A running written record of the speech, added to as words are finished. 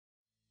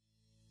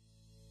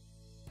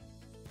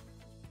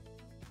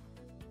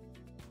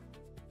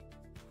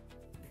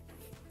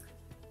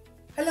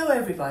Hello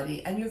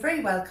everybody, and you're very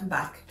welcome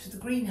back to the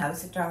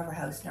greenhouse at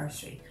Darver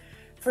Nursery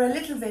for a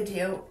little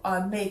video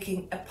on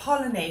making a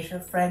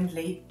pollinator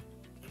friendly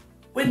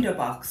window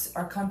box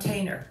or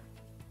container.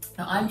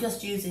 Now I'm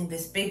just using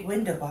this big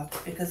window box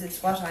because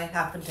it's what I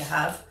happen to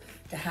have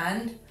to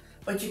hand,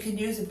 but you can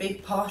use a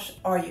big pot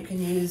or you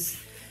can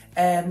use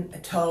a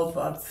tub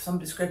of some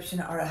description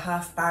or a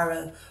half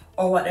barrel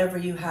or whatever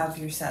you have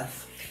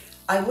yourself.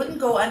 I wouldn't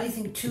go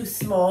anything too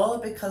small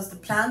because the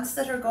plants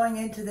that are going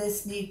into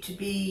this need to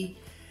be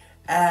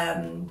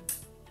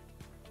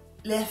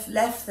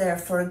left there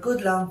for a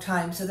good long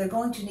time, so they're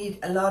going to need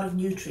a lot of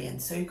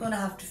nutrients, so you're going to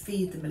have to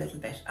feed them a little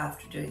bit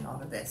after doing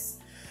all of this.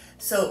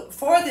 So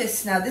for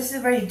this now, this is a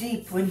very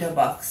deep window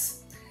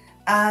box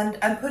and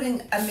I'm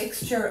putting a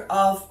mixture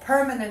of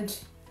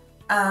permanent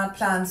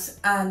plants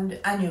and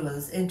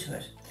annuals into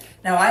it.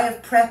 Now I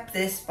have prepped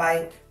this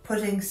by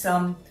putting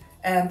some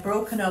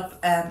broken up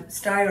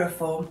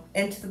styrofoam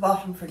into the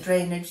bottom for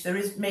drainage.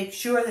 Make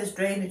sure there's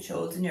drainage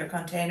holes in your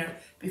container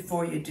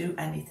before you do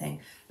anything.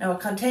 Now a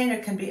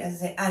container can be,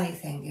 as I say,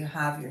 anything you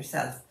have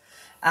yourself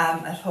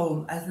at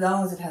home, as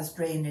long as it has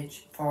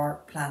drainage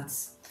for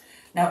plants.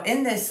 Now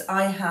in this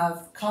I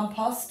have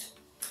compost,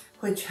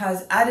 which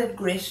has added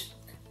grit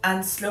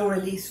and slow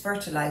release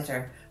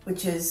fertilizer,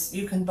 which is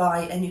you can buy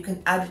and you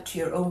can add it to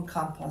your own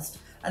compost,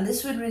 and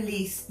this will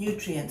release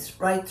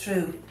nutrients right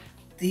through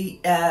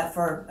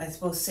for I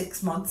suppose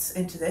 6 months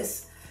into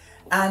this.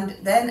 And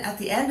then at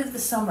the end of the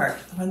summer,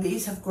 when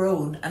these have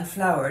grown and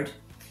flowered,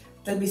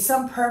 there'll be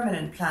some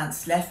permanent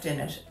plants left in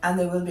it, and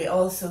there will be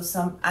also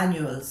some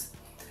annuals.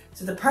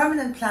 So the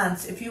permanent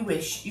plants, if you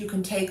wish, you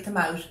can take them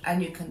out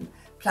and you can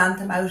plant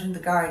them out in the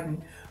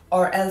garden,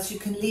 or else you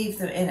can leave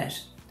them in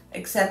it,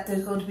 except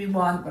there's going to be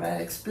one, but I'll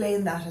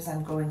explain that as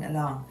I'm going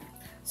along.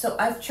 So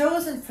I've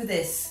chosen for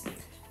this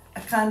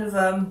a kind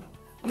of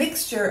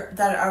mixture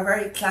that are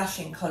very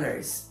clashing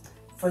colours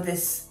for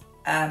this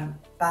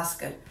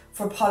basket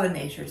for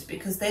pollinators,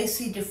 because they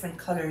see different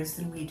colours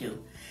than we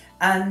do.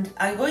 And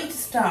I'm going to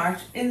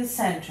start in the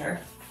centre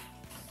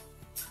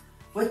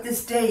with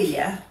this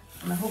dahlia,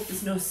 and I hope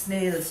there's no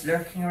snails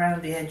lurking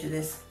around the edge of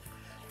this.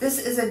 This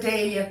is a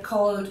dahlia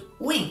called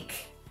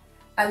Wink,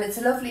 and it's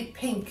a lovely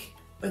pink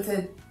with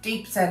a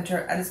deep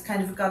centre, and it's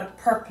kind of got a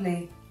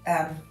purpley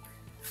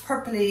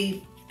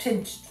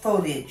tinted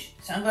foliage.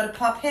 So I'm going to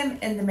pop him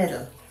in the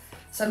middle.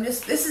 So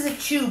this is a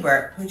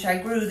tuber which I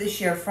grew this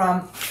year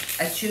from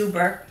a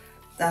tuber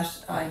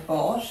that I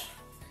bought,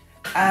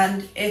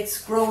 and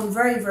it's grown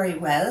very, very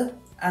well,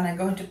 and I'm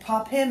going to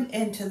pop him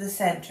into the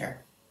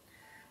centre.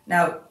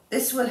 Now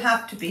this will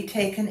have to be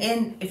taken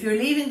in, if you're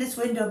leaving this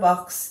window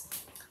box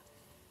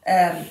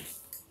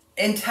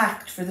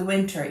intact for the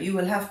winter, you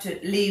will have to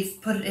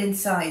put it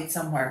inside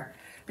somewhere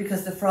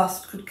because the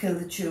frost could kill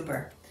the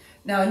tuber.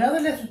 Now another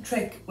little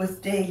trick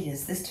with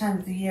dahlias this time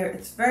of the year,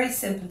 it's very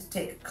simple to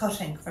take a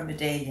cutting from a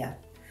dahlia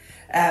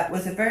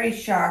with a very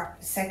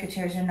sharp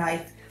secateurs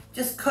knife.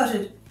 Just cut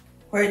it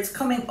where it's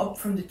coming up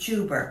from the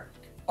tuber,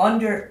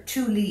 under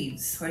 2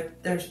 leaves, where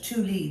there's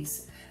 2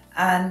 leaves,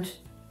 and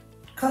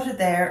cut it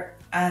there,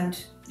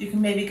 and you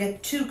can maybe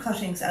get 2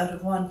 cuttings out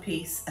of 1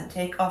 piece and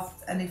take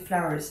off any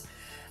flowers,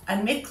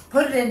 and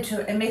put it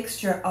into a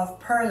mixture of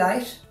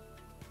perlite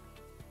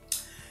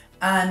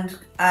and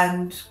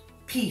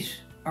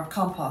peat or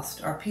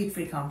compost, or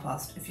peat-free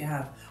compost if you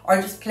have,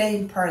 or just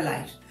plain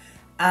perlite,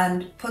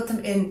 and put them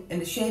in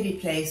a shady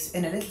place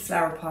in a little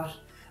flower pot,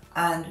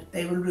 and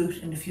they will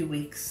root in a few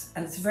weeks.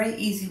 And it's a very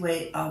easy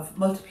way of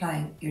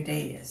multiplying your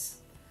dahlias.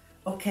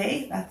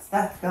 Okay, that's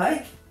that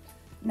guy.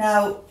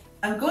 Now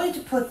I'm going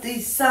to put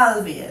these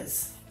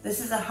salvias. This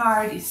is a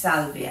hardy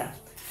salvia.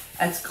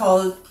 It's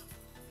called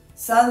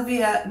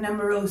Salvia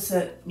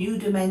nemorosa New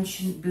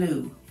Dimension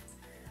Blue,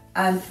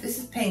 and this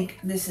is pink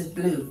and this is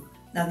blue.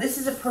 Now this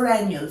is a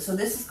perennial, so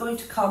this is going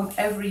to come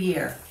every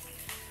year,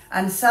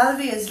 and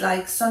salvia is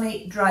like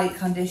sunny, dry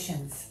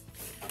conditions.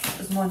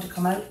 Doesn't want to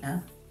come out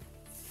now.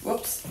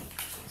 Whoops!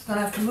 Just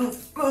gonna have to move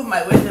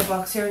my window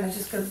box here, and I'm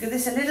just gonna give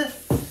this a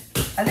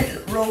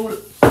little roll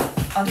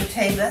on the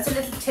table. That's a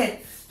little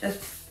tip.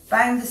 Just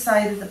bang the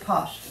side of the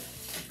pot,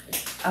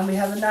 and we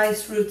have a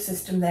nice root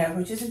system there,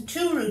 which isn't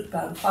too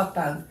pot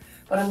bound.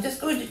 But I'm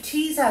just going to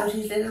tease out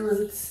his little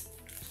roots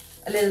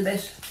a little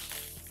bit.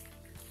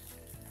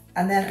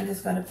 And then I'm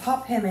just going to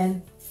pop him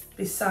in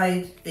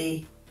beside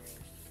the,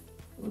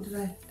 oh, did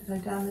I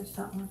damage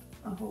that one?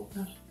 I hope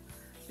not.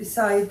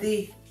 Beside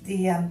the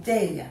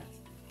dahlia.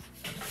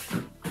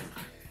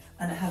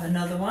 And I have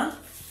another one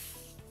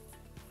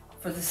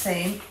for the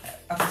same,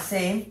 of the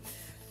same.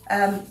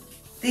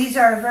 These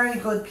are a very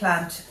good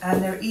plant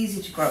and they're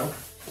easy to grow.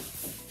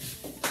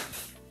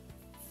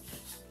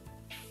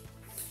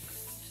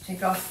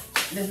 Take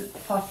off little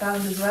pot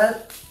bound as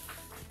well.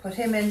 Put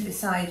him in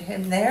beside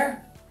him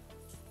there.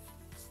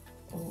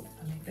 Oh,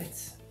 I mean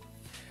bits.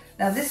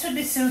 Now this would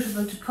be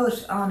suitable to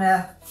put on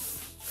a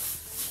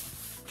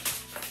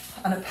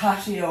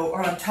patio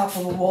or on top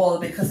of a wall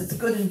because it's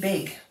good and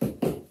big.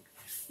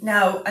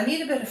 Now I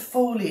need a bit of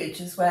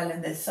foliage as well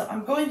in this, so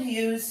I'm going to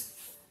use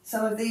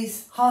some of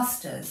these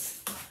hostas,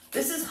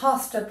 This is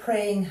Hosta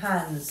Praying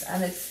Hands,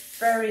 and it's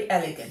very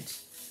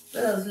elegant with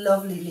those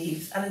lovely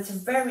leaves, and it's a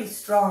very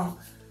strong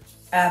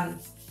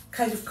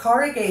kind of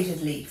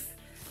corrugated leaf.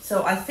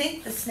 So I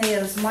think the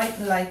snails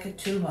mightn't like it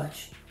too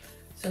much.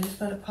 So I'm just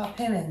going to pop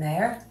him in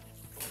there.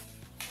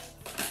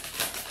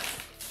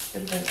 A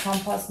little bit of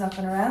compost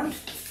knocking around.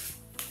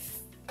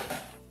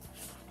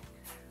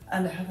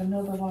 And I have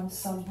another one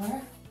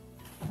somewhere.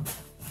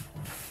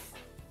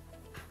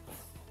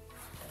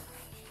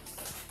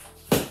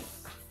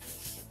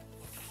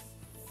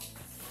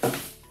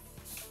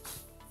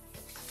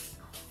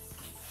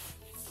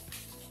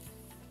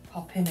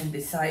 Pop him in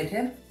beside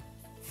him.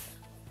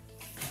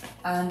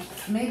 And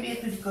maybe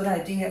it would be a good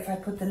idea if I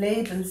put the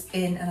labels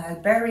in and I'll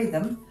bury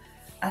them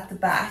at the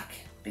back,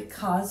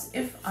 because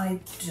if I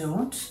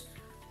don't,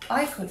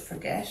 I could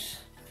forget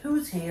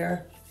who's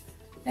here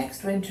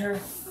next winter,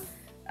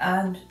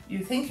 and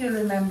you think you'll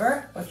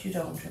remember, but you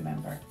don't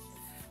remember.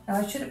 Now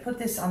I should have put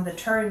this on the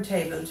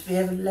turntable to be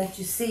able to let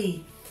you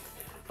see,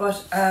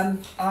 but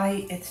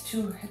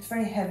it's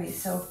very heavy,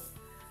 so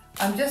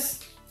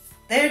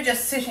they're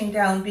just sitting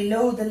down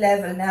below the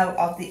level now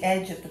of the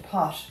edge of the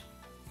pot,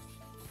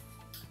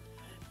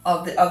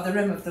 of the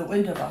rim of the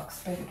window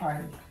box, beg your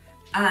pardon.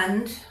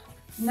 And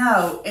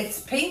now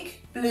it's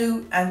pink,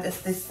 blue, and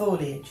this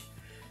foliage.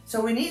 So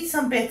we need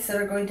some bits that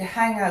are going to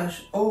hang out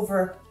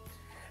over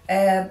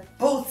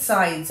both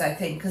sides, I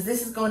think, because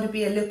this is going to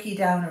be a looky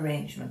down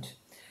arrangement.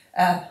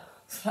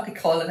 That's what I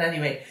call it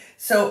anyway.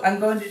 So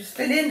I'm going to just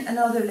fill in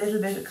another little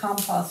bit of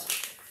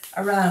compost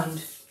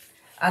around.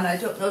 And I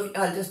don't know if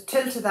I'll just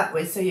tilt it that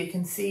way so you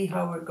can see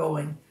how we're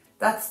going.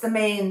 That's the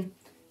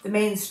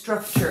main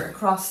structure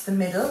across the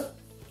middle.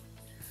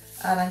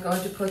 And I'm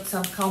going to put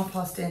some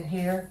compost in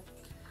here.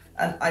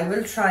 And I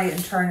will try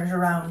and turn it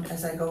around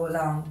as I go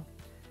along.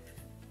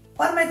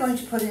 What am I going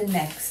to put in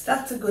next?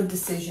 That's a good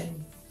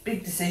decision,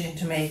 big decision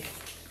to make.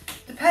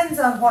 Depends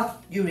on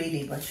what you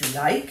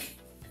like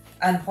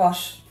and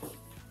what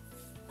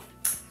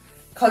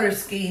colour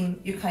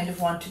scheme you kind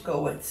of want to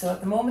go with. So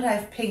at the moment I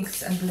have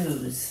pinks and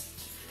blues,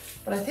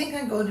 but I think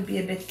I'm going to be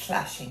a bit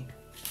clashing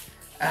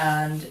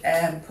and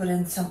put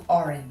in some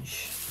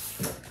orange.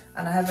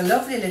 And I have a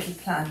lovely little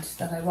plant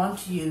that I want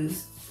to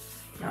use.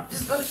 Now I'm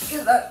just going to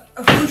give that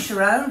a push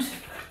around.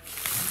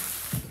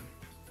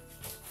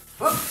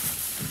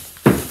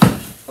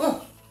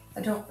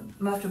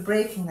 I'm after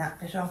breaking that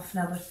bit off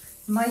now, but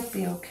it might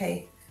be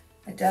okay.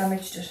 I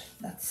damaged it.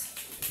 That's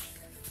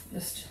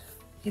just,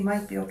 he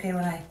might be okay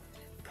when I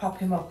pop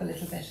him up a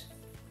little bit.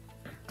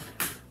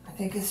 I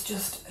think it's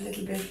just a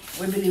little bit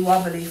wibbly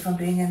wobbly from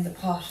being in the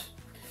pot,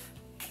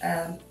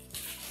 and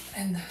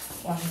the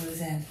one he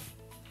was in.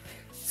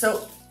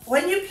 So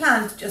when you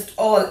plant just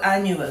all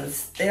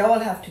annuals, they all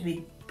have to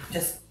be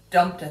just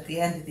dumped at the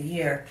end of the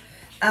year.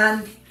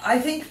 And I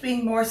think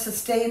being more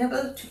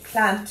sustainable to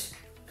plant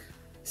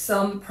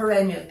some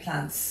perennial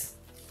plants,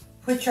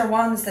 which are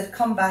ones that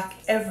come back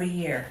every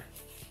year.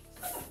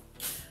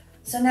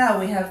 So now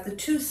we have the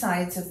two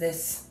sides of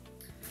this.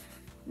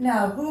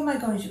 Now, who am I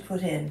going to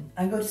put in?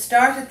 I'm going to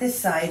start at this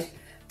side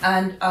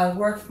and I'll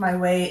work my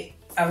way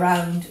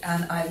around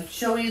and I'll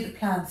show you the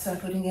plants I'm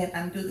putting in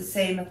and do the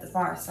same at the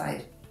far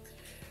side.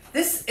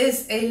 This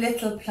is a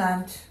little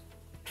plant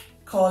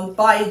called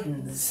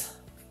Biden's.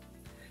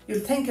 You'll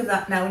think of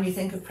that now when you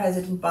think of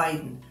President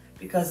Biden,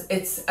 because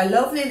it's a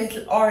lovely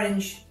little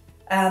orange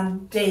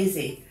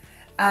daisy,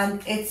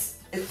 and it's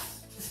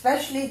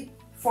especially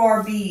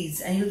for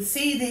bees. And you'll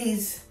see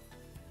these,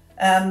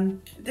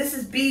 this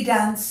is Bee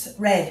Dance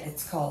Red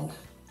it's called,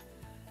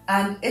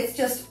 and it's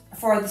just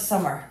for the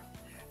summer.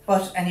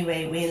 But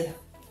anyway,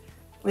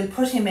 we'll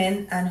put him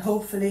in and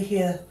hopefully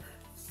he'll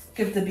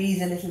give the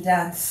bees a little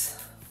dance.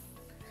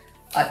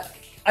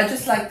 I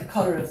just like the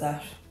colour of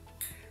that.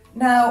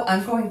 Now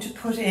I'm going to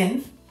put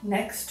in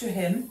next to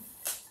him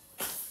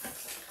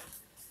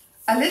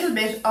a little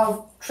bit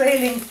of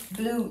trailing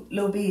blue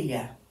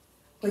lobelia,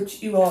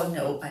 which you all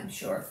know, I'm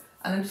sure.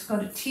 And I'm just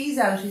going to tease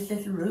out his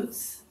little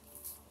roots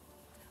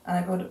and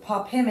I'm going to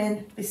pop him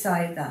in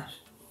beside that.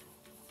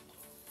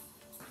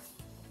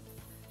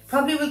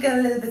 Probably will get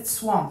a little bit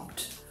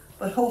swamped,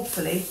 but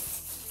hopefully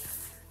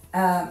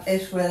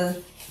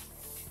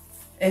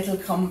it'll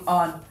come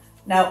on.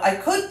 Now I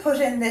could put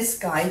in this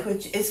guy,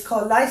 which is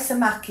called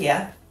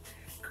Lysomachia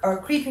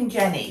or Creeping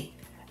Jenny.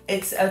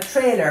 It's a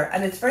trailer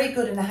and it's very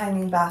good in a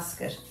hanging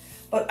basket,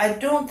 but I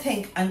don't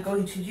think I'm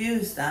going to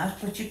use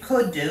that, but you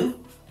could do.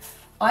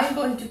 I'm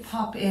going to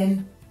pop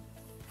in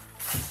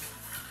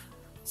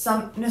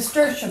some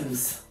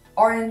nasturtiums,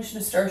 orange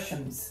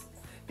nasturtiums,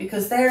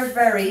 because they're a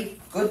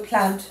very good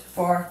plant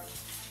for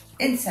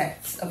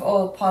insects of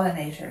all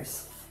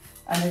pollinators.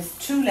 And there's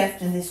two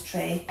left in this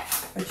tray,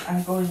 which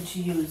I'm going to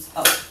use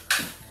up.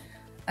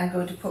 I'm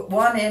going to put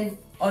one in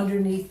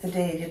underneath the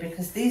dahlia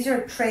because these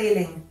are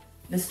trailing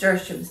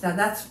nasturtiums. Now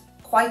that's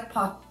quite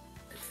pot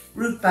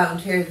root bound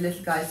here, the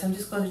little guy. So I'm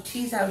just going to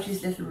tease out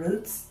his little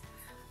roots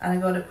and I'm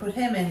going to put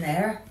him in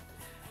there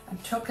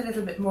and chuck a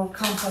little bit more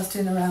compost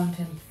in around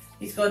him.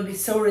 He's going to be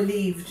so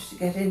relieved to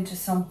get into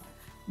some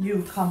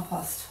new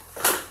compost.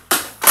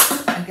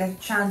 and get a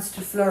chance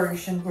to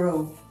flourish and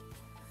grow.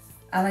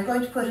 And I'm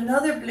going to put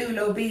another blue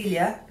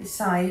lobelia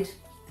beside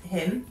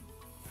him.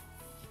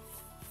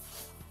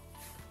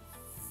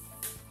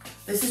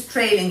 This is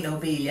trailing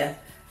lobelia.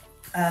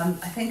 I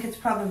think it's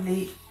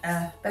probably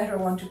a better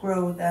one to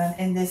grow than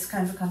in this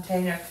kind of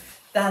container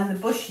than the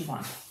bushy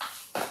one.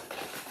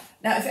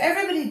 Now, if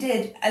everybody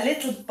did a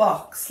little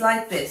box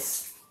like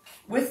this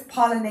with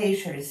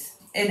pollinators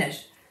in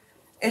it,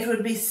 it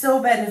would be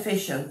so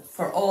beneficial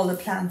for all the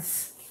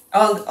plants,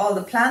 all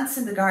the plants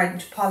in the garden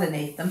to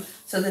pollinate them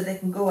so that they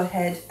can go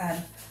ahead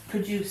and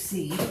produce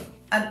seed.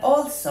 And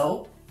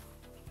also,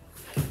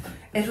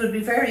 it would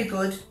be very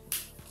good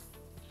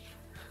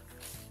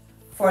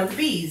for the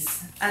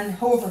bees and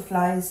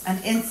hoverflies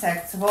and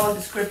insects of all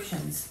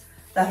descriptions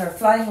that are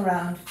flying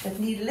around that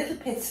need a little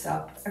pit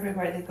stop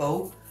everywhere they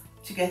go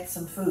to get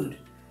some food.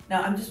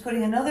 Now I'm just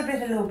putting another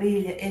bit of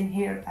lobelia in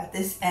here at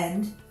this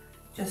end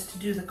just to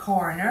do the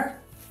corner.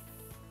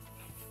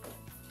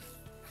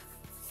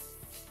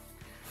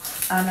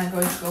 And I'm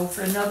going to go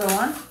for another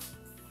one.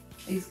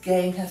 This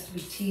again has to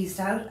be teased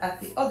out at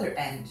the other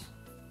end.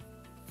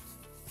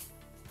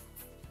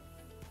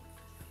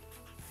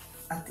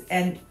 At the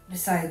end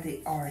beside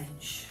the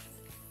orange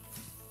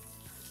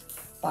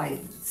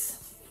Bidens.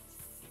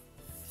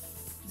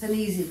 It's an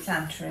easy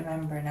plant to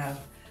remember now.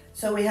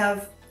 So we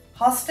have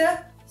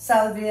hosta,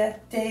 salvia,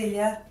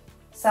 dahlia,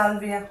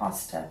 salvia,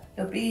 hosta,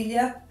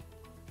 lobelia,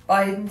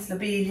 Bidens,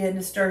 lobelia,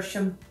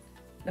 nasturtium,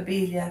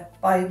 lobelia,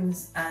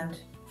 Bidens, and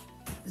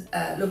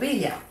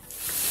lobelia.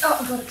 Oh,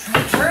 I'm going to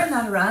try to turn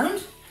that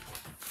around.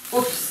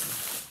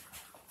 Oops.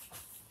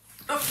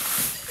 Oh,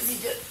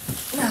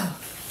 now,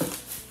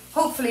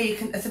 hopefully you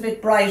can, it's a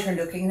bit brighter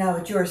looking now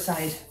at your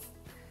side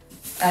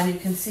and you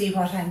can see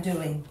what I'm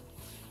doing.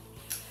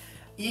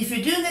 If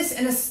you do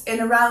this in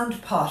a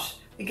round pot,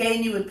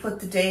 again you would put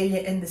the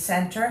dahlia in the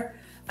center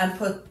and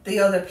put the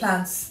other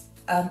plants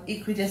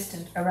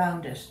equidistant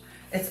around it.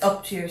 It's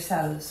up to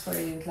yourselves where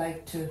you'd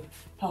like to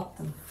pop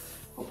them.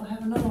 Hope I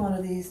have another one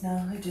of these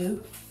now. I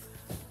do.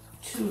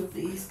 2 of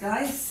these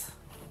guys.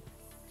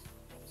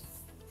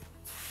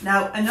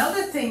 Now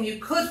another thing you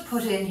could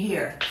put in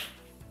here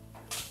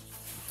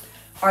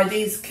are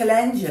these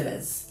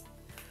calendulas.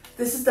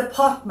 This is the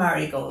pot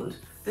marigold.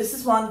 This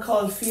is one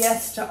called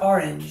Fiesta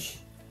Orange.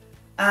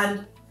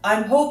 And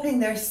I'm hoping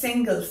they're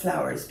single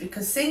flowers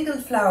because single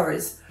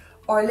flowers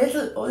are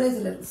little, oh there's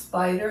a little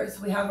spider,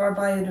 so we have our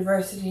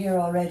biodiversity here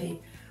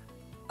already,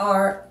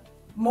 are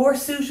more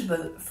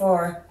suitable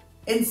for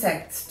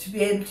insects to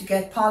be able to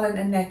get pollen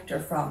and nectar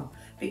from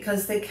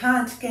because they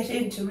can't get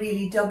into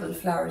really double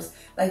flowers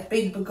like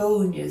big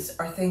begonias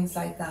or things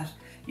like that.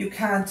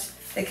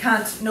 They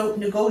can't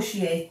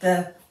negotiate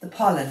the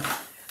pollen.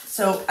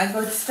 So I'm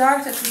going to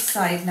start at the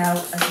side now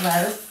as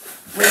well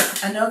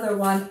with another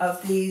one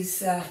of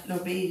these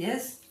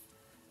lobelias,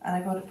 and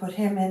I'm going to put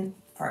him in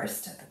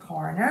first at the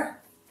corner.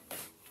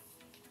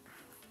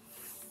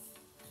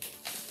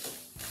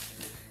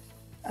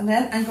 And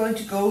then I'm going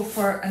to go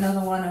for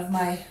another one of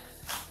my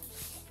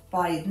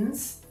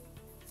Bidens.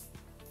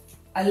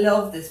 I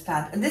love this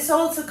plant, and this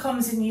also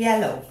comes in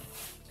yellow.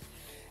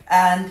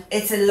 And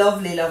it's a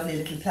lovely, lovely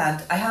little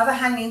plant. I have a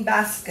hanging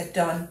basket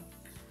done,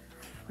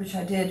 which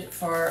I did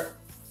for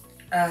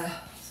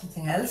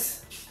something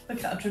else. I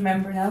can't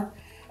remember now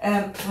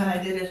when I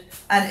did it.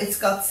 And it's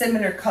got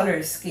similar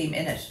colour scheme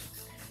in it.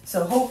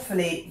 So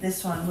hopefully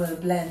this one will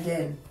blend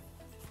in.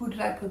 Who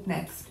did I put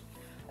next?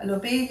 A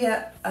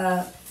lobelia,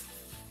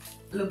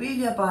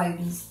 lobelia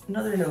Bidens,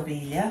 another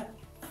lobelia.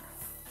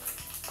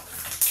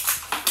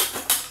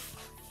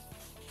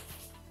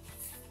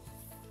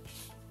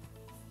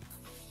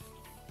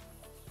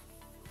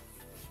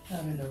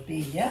 Another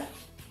lobelia.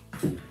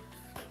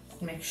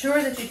 Make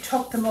sure that you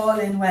tuck them all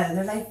in well.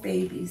 They're like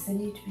babies, they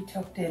need to be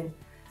tucked in.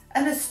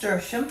 And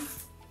nasturtium.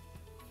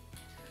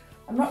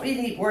 I'm not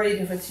really worried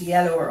if it's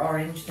yellow or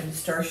orange, the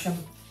nasturtium,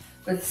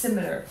 but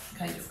similar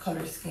kind of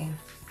colour scheme.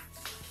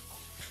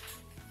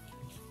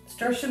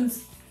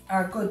 Nasturtiums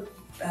are a good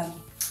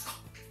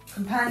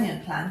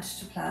companion plant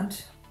to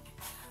plant.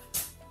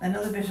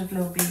 Another bit of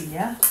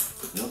lobelia.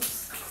 Oops.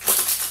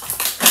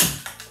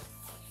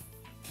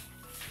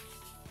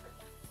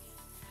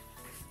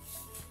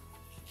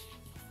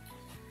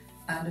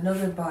 And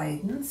another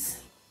Bidens.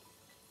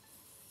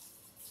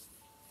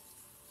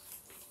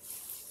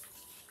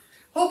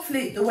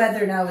 Hopefully the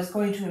weather now is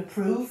going to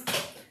improve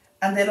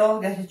and they'll all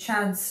get a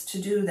chance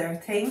to do their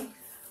thing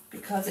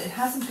because it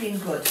hasn't been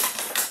good.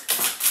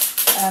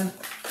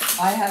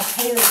 We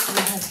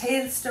have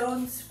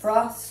hailstones,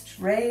 frost,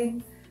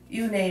 rain,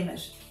 you name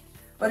it.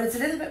 But it's a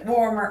little bit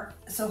warmer,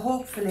 so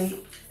hopefully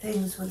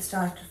things will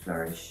start to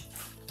flourish.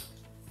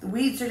 The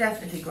weeds are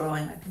definitely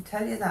growing, I can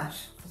tell you that,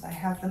 because I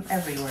have them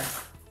everywhere.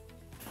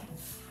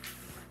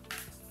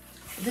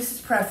 This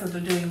is preferable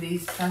doing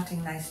these,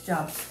 planting nice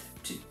jobs,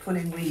 to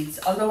pulling weeds,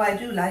 although I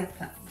do like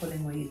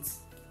pulling weeds.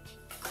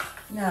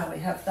 Now we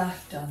have that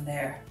done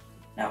there.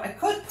 Now I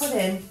could put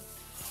in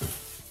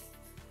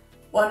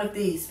one of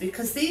these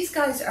because these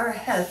guys are a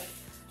help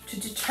to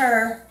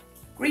deter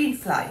green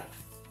fly.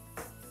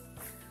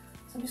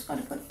 I'm just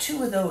going to put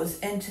 2 of those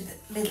into the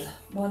middle,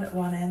 one at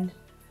one end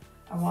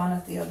and one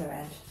at the other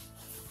end.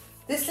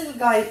 This little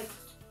guy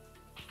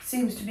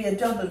seems to be a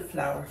double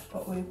flower,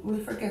 but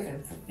we'll forgive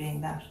him for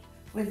being that.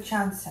 We'll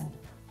chance him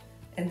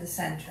in the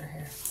centre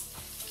here.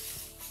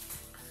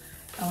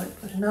 And we'll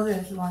put another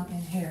little one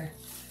in here.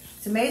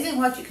 It's amazing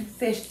what you can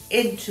fit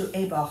into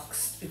a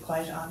box, to be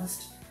quite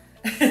honest.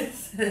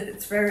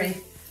 It's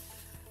very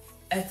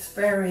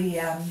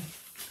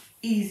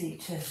easy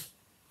to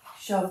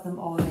shove them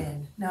all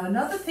in. Now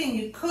another thing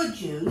you could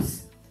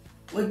use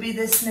would be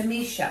this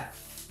nemesia.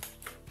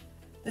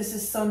 This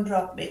is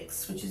Sundrop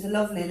Mix, which is a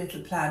lovely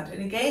little plant.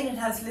 And again, it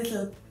has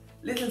little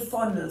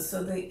funnels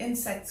so the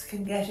insects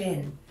can get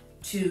in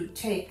to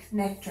take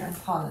nectar and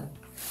pollen.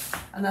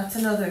 And that's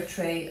another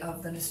tray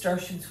of the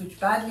nasturtiums which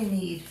badly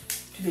need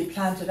to be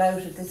planted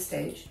out at this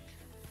stage.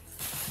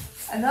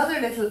 Another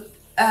little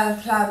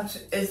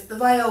plant is the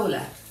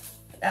viola.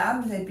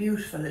 Aren't they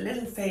beautiful? The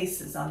little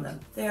faces on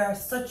them. They are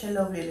such a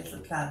lovely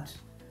little plant.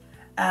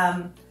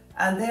 And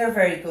they're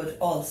very good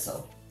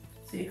also.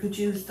 So you could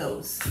use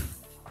those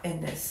in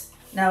this.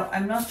 Now,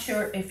 I'm not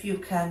sure if you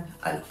can,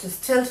 I'll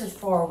just tilt it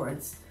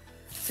forwards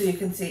so you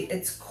can see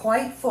it's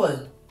quite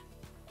full.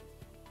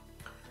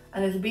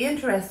 And it'll be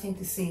interesting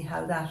to see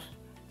how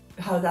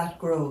that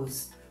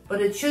grows.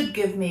 But it should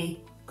give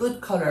me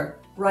good colour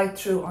right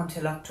through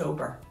until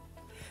October.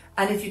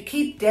 And if you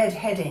keep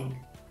deadheading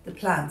the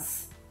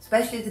plants,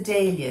 especially the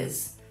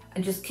dahlias,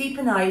 and just keep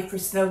an eye for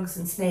slugs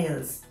and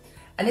snails.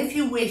 And if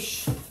you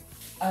wish,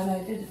 and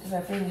I did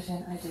I bring it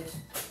in? I did.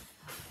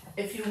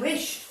 If you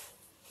wish,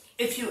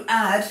 if you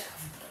add,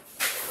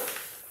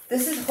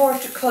 this is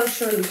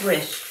horticultural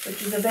grit,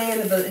 which is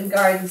available in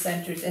garden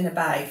centres in a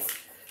bag.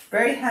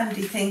 Very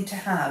handy thing to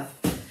have,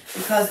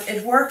 because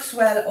it works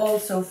well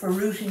also for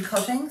rooting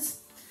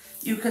cuttings.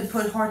 You can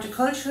put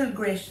horticultural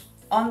grit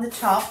on the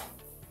top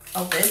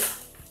of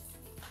this,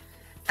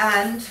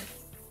 and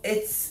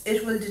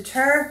it will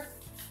deter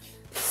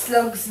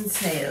slugs and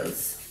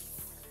snails.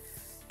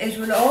 It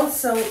will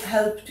also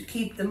help to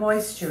keep the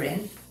moisture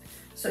in.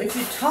 So if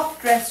you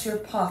top dress your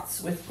pots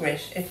with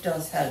grit, it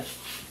does help.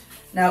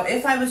 Now,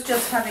 if I was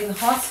just having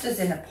hostas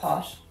in a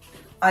pot,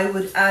 I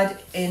would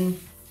add in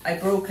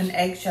broken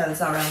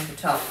eggshells around the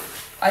top.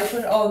 I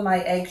put all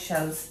my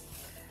eggshells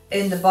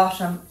in the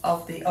bottom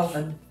of the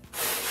oven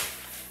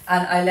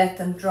and I let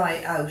them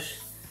dry out,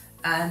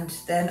 and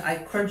then I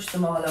crunch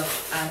them all up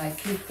and I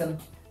keep them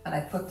and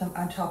I put them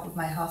on top of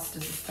my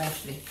hostas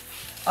especially.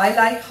 I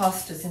like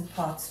hostas in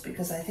pots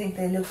because I think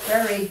they look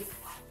very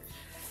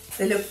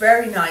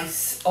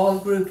nice all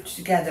grouped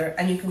together,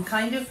 and you can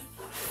kind of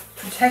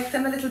protect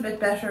them a little bit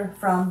better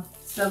from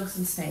slugs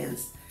and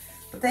snails.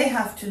 But they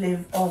have to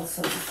live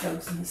also, the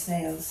slugs and the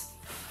snails.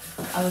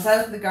 I was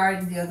out in the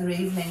garden the other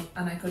evening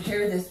and I could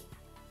hear this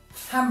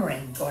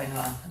hammering going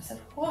on. I said,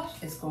 what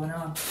is going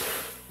on?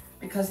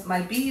 Because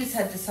my bees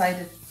had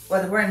decided,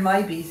 well, they weren't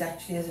my bees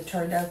actually, as it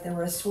turned out. They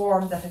were a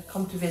swarm that had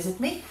come to visit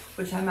me,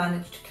 which I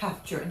managed to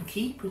capture and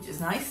keep, which is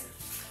nice.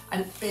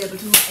 And be able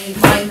to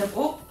mine them.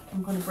 Oh,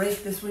 I'm going to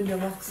break this window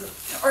box.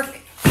 Oh,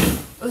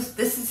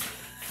 this is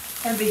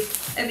heavy,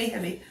 heavy,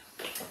 heavy.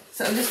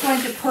 So I'm just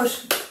going to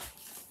put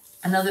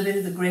another bit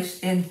of the grit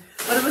in.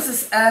 But it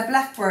was a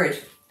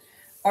blackbird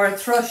or a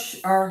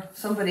thrush or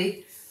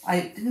somebody.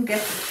 I didn't get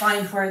to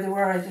find where they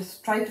were. I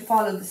just tried to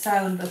follow the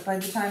sound, but by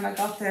the time I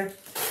got there,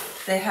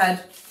 they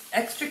had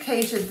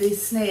extricated the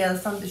snail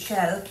from the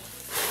shell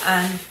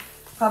and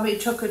probably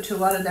took it to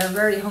one of their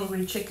very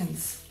hungry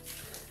chickens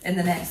in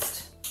the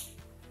nest.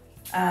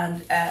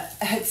 And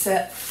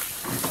so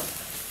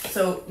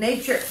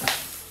nature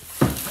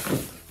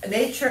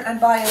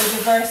and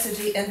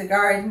biodiversity in the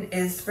garden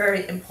is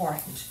very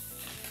important,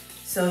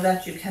 so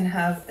that they can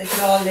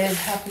all live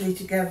happily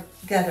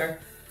together.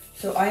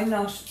 So I'm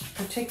not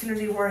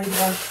particularly worried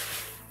about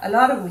a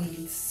lot of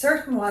weeds.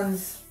 Certain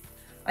ones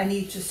I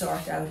need to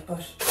sort out,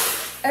 but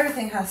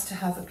everything has to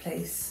have a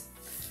place.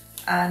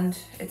 And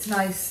it's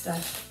nice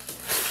that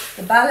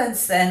the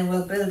balance then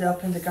will build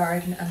up in the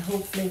garden, and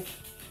hopefully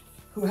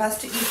who has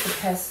to eat the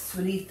pests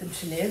will eat them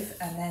to live,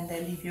 and then they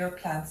leave your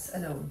plants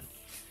alone.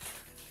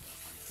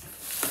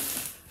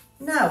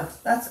 Now,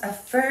 that's a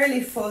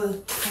fairly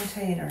full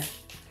container.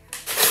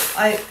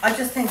 I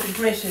just think the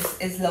grit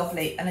is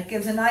lovely, and it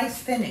gives a nice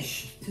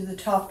finish to the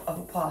top of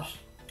a pot.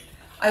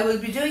 I will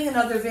be doing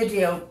another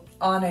video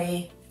on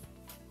a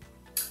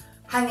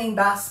hanging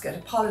basket,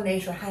 a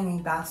pollinator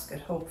hanging basket,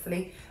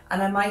 hopefully,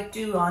 and I might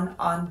do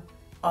on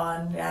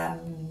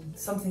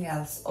something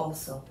else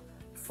also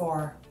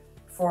for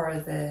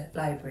the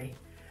library.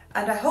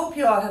 And I hope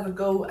you all have a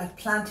go at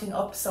planting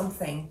up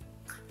something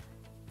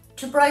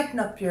to brighten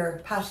up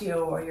your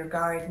patio or your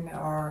garden,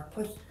 or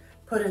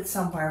put it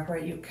somewhere where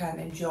you can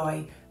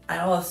enjoy,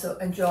 and also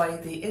enjoy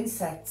the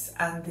insects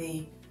and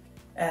the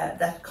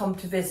that come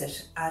to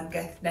visit and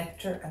get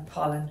nectar and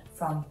pollen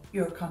from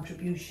your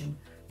contribution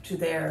to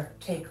their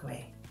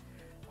takeaway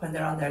when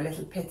they're on their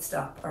little pit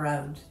stop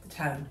around the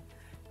town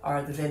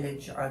or the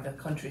village or the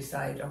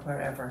countryside or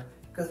wherever.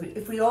 Because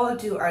if we all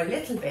do our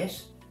little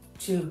bit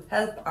to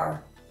help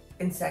our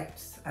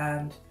insects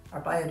and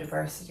our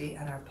biodiversity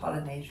and our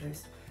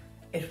pollinators,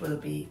 it will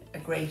be a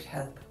great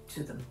help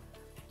to them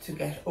to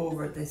get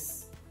over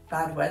this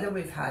bad weather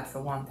we've had,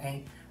 for one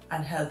thing,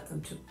 and help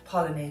them to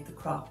pollinate the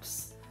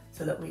crops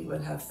so that we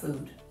will have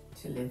food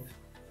to live.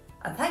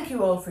 And thank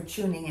you all for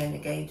tuning in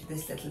again to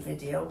this little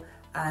video,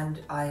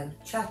 and I'll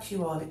chat to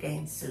you all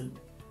again soon.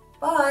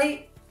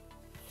 Bye!